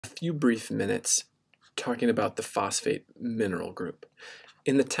a few brief minutes talking about the phosphate mineral group.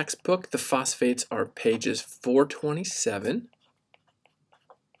 In the textbook, the phosphates are pages 427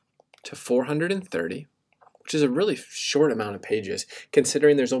 to 430, which is a really short amount of pages,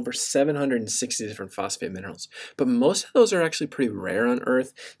 considering there's over 760 different phosphate minerals. But most of those are actually pretty rare on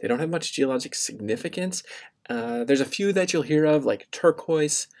Earth. They don't have much geologic significance. There's a few that you'll hear of, like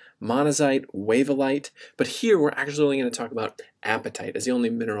turquoise, monazite, wavellite, but here we're actually only going to talk about apatite as the only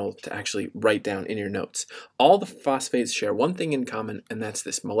mineral to actually write down in your notes. All the phosphates share one thing in common, and that's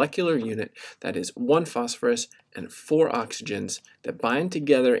this molecular unit that is 1 phosphorus and 4 oxygens that bind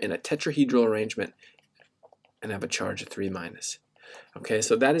together in a tetrahedral arrangement and have a charge of 3 minus. Okay,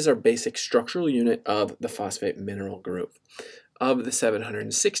 so that is our basic structural unit of the phosphate mineral group. Of the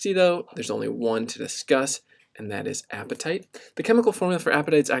 760 though, there's only one to discuss, and that is apatite. The chemical formula for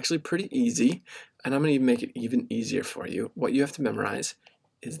apatite is actually pretty easy, and I'm going to even make it even easier for you. What you have to memorize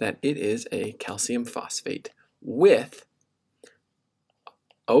is that it is a calcium phosphate with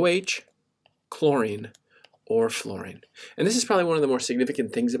OH, chlorine, or fluorine. And this is probably one of the more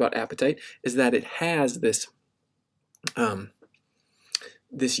significant things about apatite, is that it has this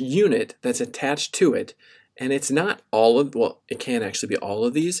this unit that's attached to it, and it's not all of, well, it can actually be all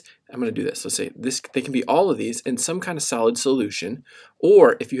of these. I'm going to do this. Let's say this, they can be all of these in some kind of solid solution,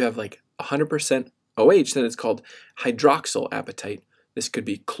 or if you have like 100% OH, then it's called hydroxyl apatite. This could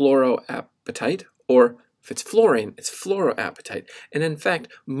be chloroapatite, or if it's fluorine, it's fluoroapatite. And in fact,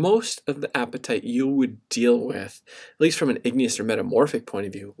 most of the apatite you would deal with, at least from an igneous or metamorphic point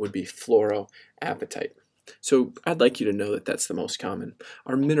of view, would be fluoroapatite. So I'd like you to know that that's the most common.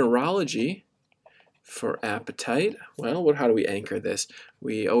 Our mineralogy for apatite, well, how do we anchor this?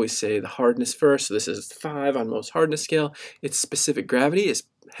 We always say the hardness first, so this is 5 on most hardness scale. Its specific gravity is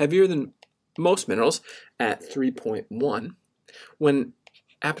heavier than most minerals at 3.1. When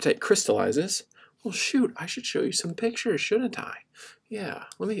apatite crystallizes, well, shoot, I should show you some pictures, shouldn't I? Yeah,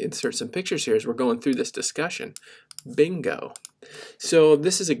 let me insert some pictures here as we're going through this discussion. Bingo. So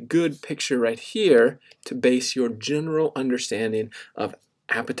this is a good picture right here to base your general understanding of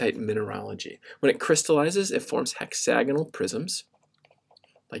apatite mineralogy. When it crystallizes, it forms hexagonal prisms,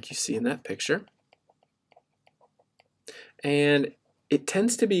 like you see in that picture. And it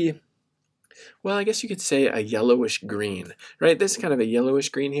tends to be, well, I guess you could say a yellowish green, right? This is kind of a yellowish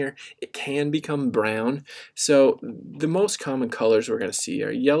green here. It can become brown. So the most common colors we're going to see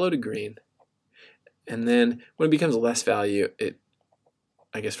are yellow to green. And then when it becomes less value,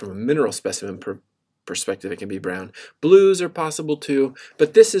 I guess from a mineral specimen perspective, it can be brown. Blues are possible too,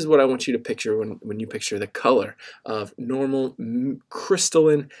 but this is what I want you to picture when you picture the color of normal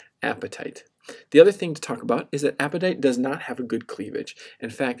crystalline apatite. The other thing to talk about is that apatite does not have a good cleavage. In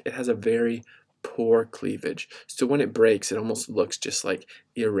fact, it has a very poor cleavage. So when it breaks, it almost looks just like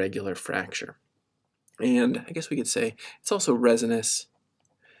irregular fracture. And I guess we could say it's also resinous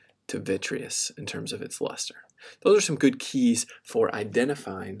to vitreous in terms of its luster. Those are some good keys for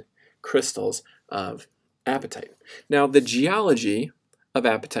identifying crystals of apatite. Now, the geology of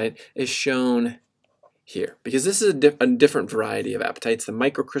apatite is shown here, because this is a different variety of apatite. It's the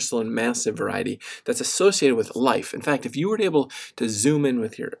microcrystalline massive variety that's associated with life. In fact, if you were able to zoom in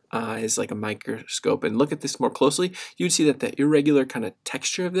with your eyes like a microscope and look at this more closely, you'd see that the irregular kind of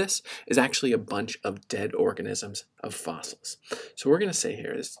texture of this is actually a bunch of dead organisms of fossils. So we're going to say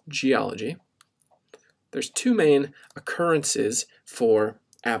here is geology. There's 2 main occurrences for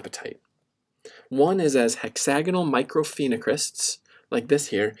apatite. One is as hexagonal microphenocrysts, like this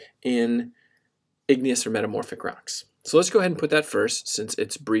here, in igneous or metamorphic rocks. So let's go ahead and put that first since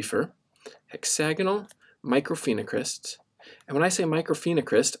it's briefer. Hexagonal microphenocrysts. And when I say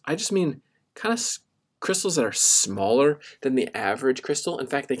microphenocryst, I just mean kind of crystals that are smaller than the average crystal. In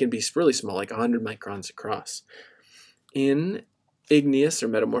fact, they can be really small, like 100 microns across. In igneous or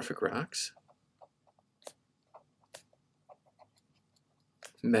metamorphic rocks,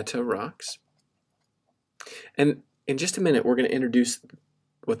 meta rocks. And in just a minute, we're going to introduce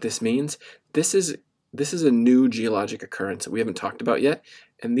what this means. This is a new geologic occurrence that we haven't talked about yet,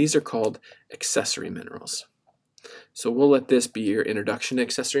 and these are called accessory minerals. So we'll let this be your introduction to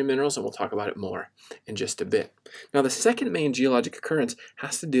accessory minerals, and we'll talk about it more in just a bit. Now, the second main geologic occurrence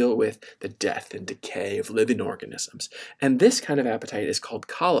has to deal with the death and decay of living organisms, and this kind of apatite is called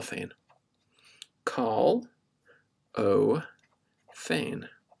Colophane. Colophane.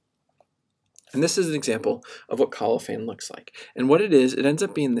 And this is an example of what Colophane looks like. And what it is, it ends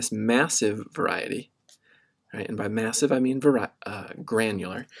up being this massive variety, right? And by massive, I mean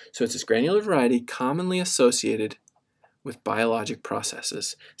granular. So it's this granular variety commonly associated with biologic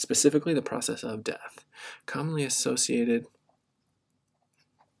processes, specifically the process of death. Commonly associated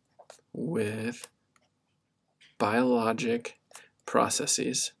with biologic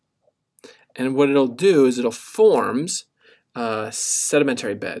processes. And what it'll do is it'll forms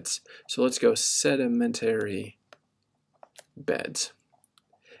sedimentary beds. So let's go sedimentary beds.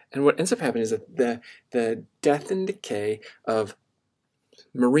 And what ends up happening is that the death and decay of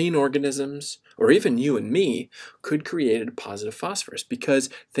marine organisms, or even you and me, could create a deposit of phosphorus because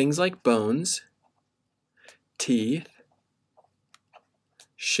things like bones, teeth,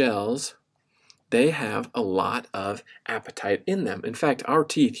 shells, they have a lot of apatite in them. In fact, our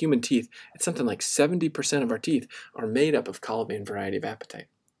teeth, human teeth, it's something like 70% of our teeth are made up of Colophane variety of apatite.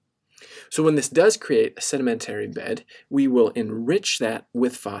 So when this does create a sedimentary bed, we will enrich that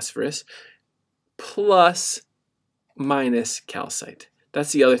with phosphorus plus minus calcite.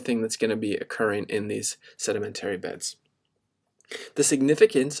 That's the other thing that's going to be occurring in these sedimentary beds. The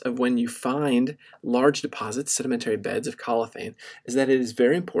significance of when you find large deposits, sedimentary beds of Colophane, is that it is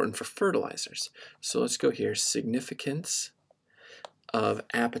very important for fertilizers. So let's go here. Significance of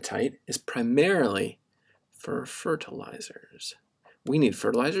apatite is primarily for fertilizers. We need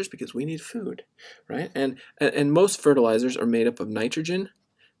fertilizers because we need food, right? And most fertilizers are made up of nitrogen,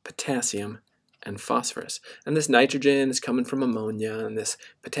 potassium, and phosphorus. And this nitrogen is coming from ammonia, and this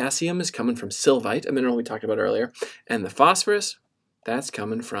potassium is coming from sylvite, a mineral we talked about earlier, and the phosphorus, that's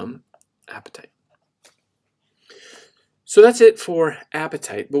coming from apatite. So that's it for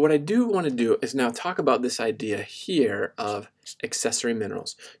apatite, but what I do want to do is now talk about this idea here of accessory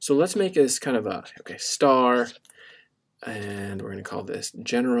minerals. So let's make this kind of a star, and we're going to call this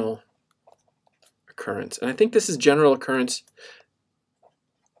general occurrence. And I think this is general occurrence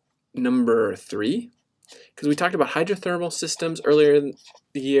number 3, because we talked about hydrothermal systems earlier in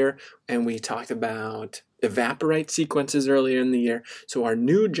the year, and we talked about evaporite sequences earlier in the year. So our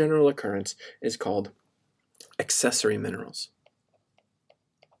new general occurrence is called accessory minerals.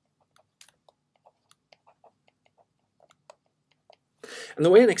 And the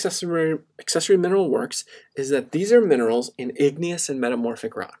way an accessory mineral works is that these are minerals in igneous and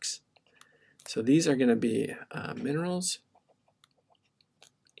metamorphic rocks. So these are going to be minerals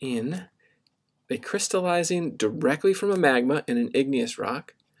they crystallizing directly from a magma in an igneous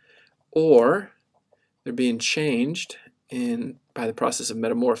rock, or they're being changed by the process of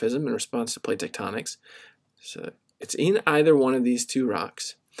metamorphism in response to plate tectonics. So it's in either one of these two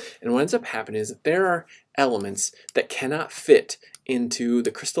rocks. And what ends up happening is that there are elements that cannot fit into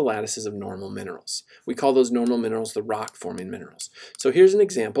the crystal lattices of normal minerals. We call those normal minerals the rock-forming minerals. So here's an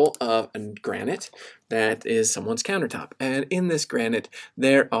example of a granite that is someone's countertop. And in this granite,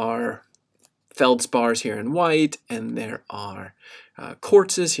 there are feldspars here in white, and there are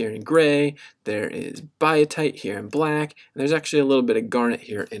quartzes here in gray. There is biotite here in black, and there's actually a little bit of garnet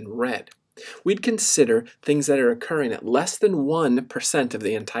here in red. We'd consider things that are occurring at less than 1% of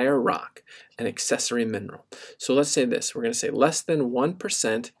the entire rock an accessory mineral. So let's say this. We're going to say less than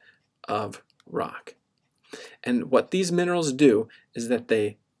 1% of rock. And what these minerals do is that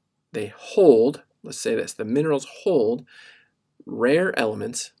they hold, let's say this, the minerals hold rare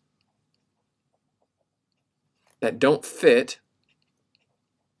elements that don't fit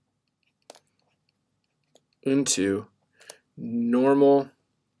into normal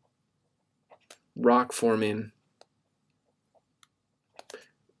rock-forming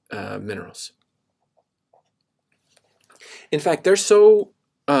minerals. In fact, they're so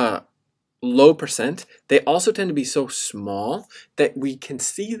low percent, they also tend to be so small that we can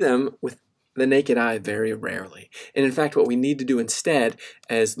see them with the naked eye very rarely. And in fact, what we need to do instead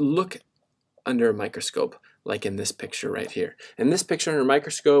is look under a microscope, like in this picture right here. In this picture under a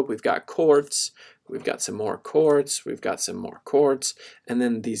microscope, we've got quartz, we've got some more quartz, we've got some more quartz, and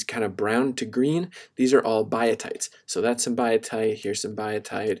then these kind of brown to green, these are all biotites. So that's some biotite, here's some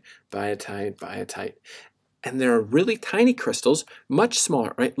biotite, biotite, biotite. And there are really tiny crystals, much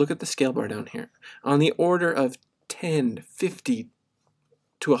smaller, right? Look at the scale bar down here. On the order of 10, 50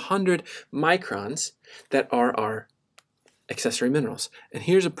 to 100 microns that are our accessory minerals. And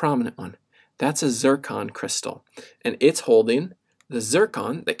here's a prominent one. That's a zircon crystal, and it's holding the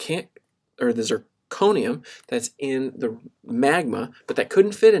zircon that can't, or the zirconium that's in the magma, but that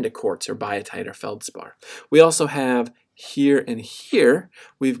couldn't fit into quartz or biotite or feldspar. We also have here and here,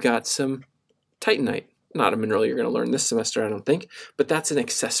 we've got some titanite. Not a mineral you're going to learn this semester, I don't think, but that's an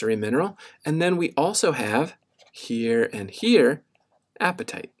accessory mineral. And then we also have here and here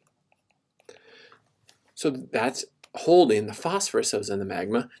apatite. So that's holding the phosphorus that was in the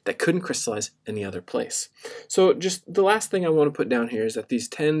magma that couldn't crystallize any other place. So just the last thing I want to put down here is that these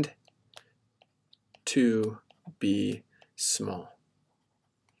tend to be small.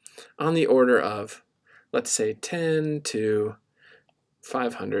 On the order of, let's say, 10 to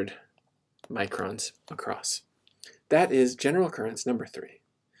 500 microns across. That is general occurrence number 3.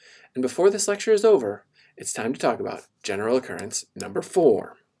 And before this lecture is over, it's time to talk about general occurrence number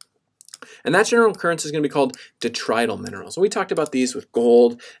 4. And that general occurrence is going to be called detrital minerals. We talked about these with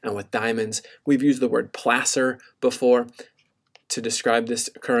gold and with diamonds. We've used the word placer before to describe this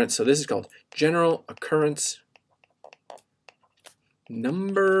occurrence. So this is called general occurrence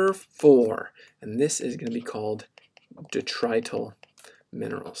number 4. And this is going to be called detrital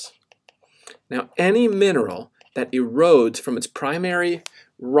minerals. Now, any mineral that erodes from its primary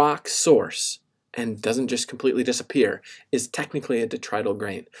rock source and doesn't just completely disappear is technically a detrital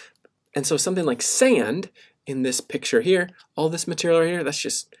grain. And so something like sand in this picture here, all this material right here, that's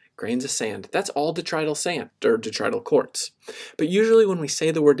just grains of sand. That's all detrital sand or detrital quartz. But usually when we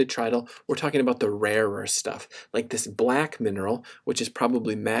say the word detrital, we're talking about the rarer stuff, like this black mineral, which is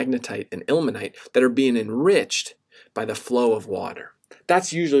probably magnetite and ilmenite, that are being enriched by the flow of water.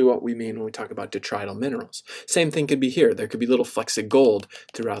 That's usually what we mean when we talk about detrital minerals. Same thing could be here. There could be little flecks of gold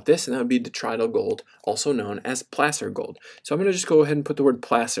throughout this, and that would be detrital gold, also known as placer gold. So I'm going to just go ahead and put the word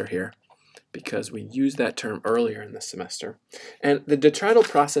placer here because we used that term earlier in the semester. And the detrital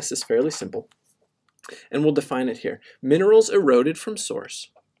process is fairly simple, and we'll define it here. Minerals eroded from source.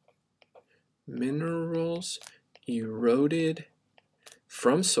 Minerals eroded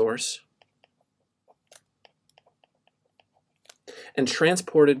from source and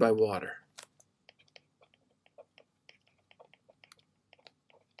transported by water.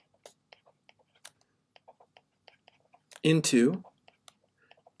 Into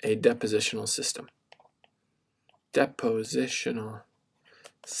a depositional system. Depositional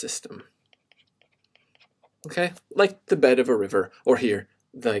system. Okay, like the bed of a river, or here,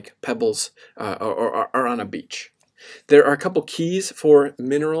 like pebbles or on a beach. There are a couple keys for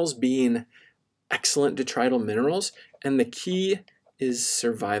minerals being excellent detrital minerals, and the key is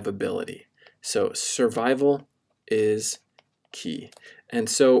survivability. So survival is key. And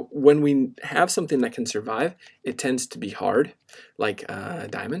so when we have something that can survive, it tends to be hard, like a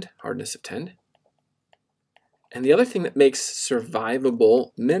diamond, hardness of 10. And the other thing that makes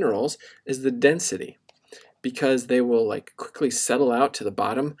survivable minerals is the density, because they will like quickly settle out to the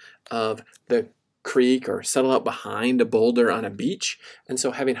bottom of the creek or settle out behind a boulder on a beach. And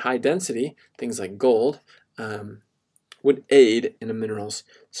so having high density, things like gold, would aid in a mineral's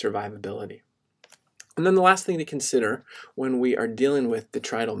survivability. And then the last thing to consider when we are dealing with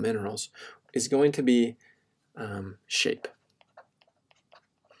detrital minerals is going to be shape.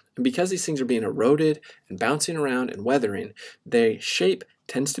 And because these things are being eroded and bouncing around and weathering, their shape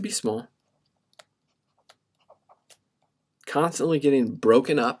tends to be small, constantly getting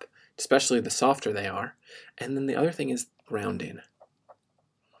broken up, especially the softer they are. And then the other thing is rounding.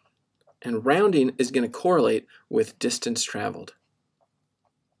 And rounding is going to correlate with distance traveled.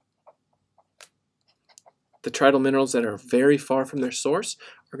 Detrital minerals that are very far from their source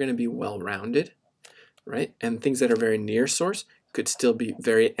are going to be well rounded, right? And things that are very near source could still be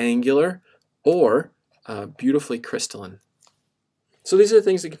very angular or beautifully crystalline. So these are the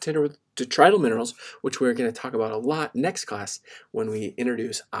things to consider with detrital minerals, which we're going to talk about a lot next class when we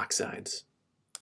introduce oxides.